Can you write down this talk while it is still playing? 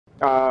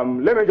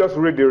let me just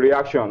read the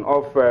reaction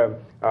of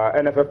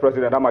NFF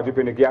President Amaju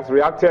Pinnick. He has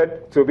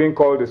reacted to being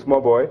called a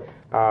small boy.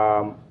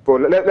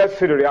 Let's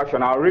see the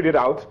reaction. I'll read it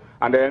out,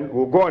 and then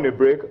we'll go on a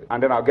break,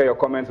 and then I'll get your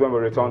comments when we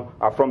return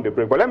from the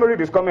break. But let me read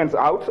his comments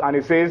out, and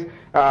it says,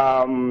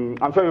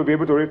 I'm sure you'll be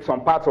able to read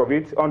some parts of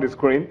it on the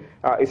screen.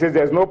 It says,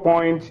 there's no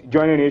point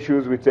joining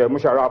issues with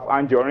Moucharaf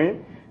and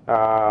Jorin.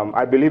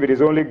 I believe it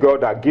is only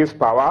God that gives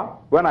power.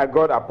 When I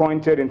got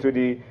appointed into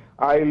the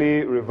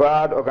highly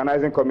revered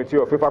organizing committee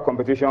of FIFA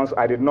competitions,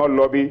 I did not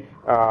lobby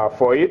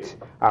for it.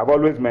 I've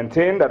always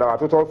maintained that our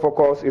total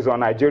focus is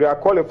on Nigeria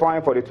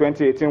qualifying for the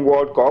 2018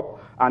 World Cup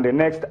and the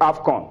next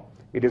AFCON.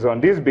 It is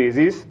on this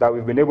basis that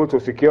we've been able to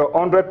secure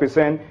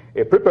 100%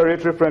 a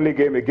preparatory friendly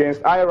game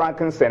against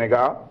high-ranking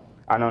Senegal,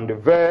 and on the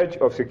verge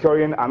of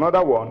securing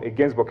another one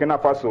against Burkina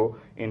Faso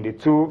in the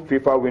 2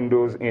 FIFA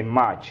windows in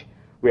March.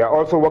 We are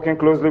also working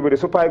closely with the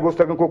Super Eagles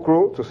technical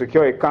crew to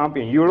secure a camp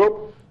in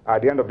Europe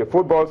at the end of the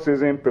football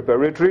season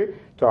preparatory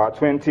to our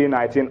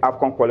 2019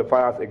 AFCON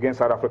qualifiers against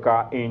South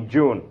Africa in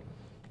June.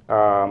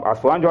 As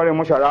for Anjorin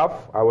Moucharaf,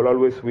 I will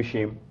always wish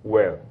him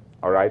well.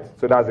 All right,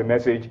 so that's the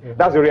message.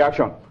 That's the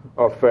reaction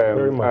of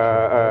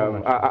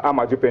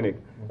Amaju Pinnick.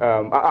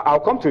 I'll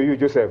come to you,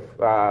 Joseph.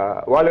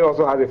 Wale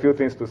also has a few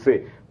things to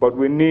say, but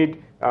we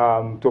need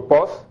to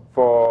pause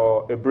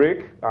for a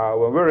break.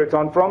 When we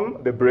return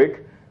from the break,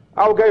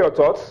 I'll get your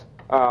thoughts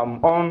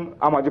on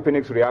Amaju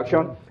Pinnick's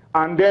reaction,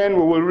 and then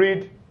we will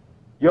read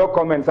your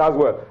comments as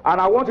well. And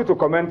I want you to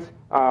comment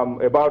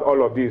about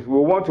all of this. We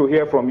want to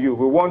hear from you.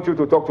 We want you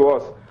to talk to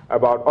us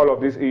about all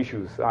of these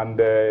issues,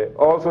 and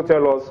also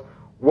tell us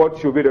what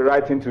should be the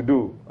right thing to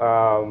do.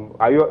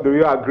 Do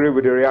you agree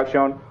with the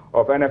reaction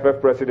of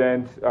NFF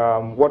President?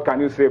 What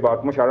can you say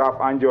about Moucharaf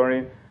and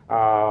Jorin?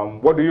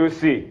 What do you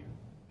see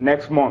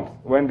next month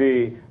when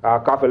the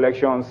CAF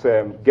elections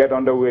get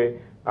underway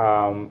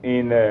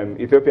in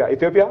Ethiopia?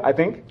 Ethiopia, I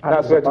think?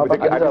 That's where it will be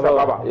taking place. Addis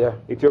Ababa. Yeah.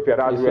 Ethiopia,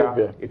 that's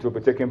where it will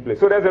be taking place.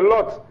 So there's a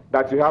lot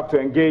that you have to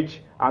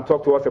engage and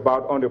talk to us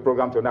about on the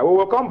program tonight. We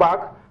will come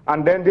back,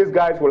 and then these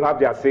guys will have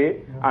their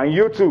say, and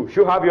you too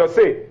should have your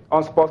say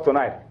on Sports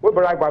Tonight. We'll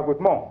be right back with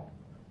more.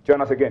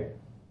 Join us again.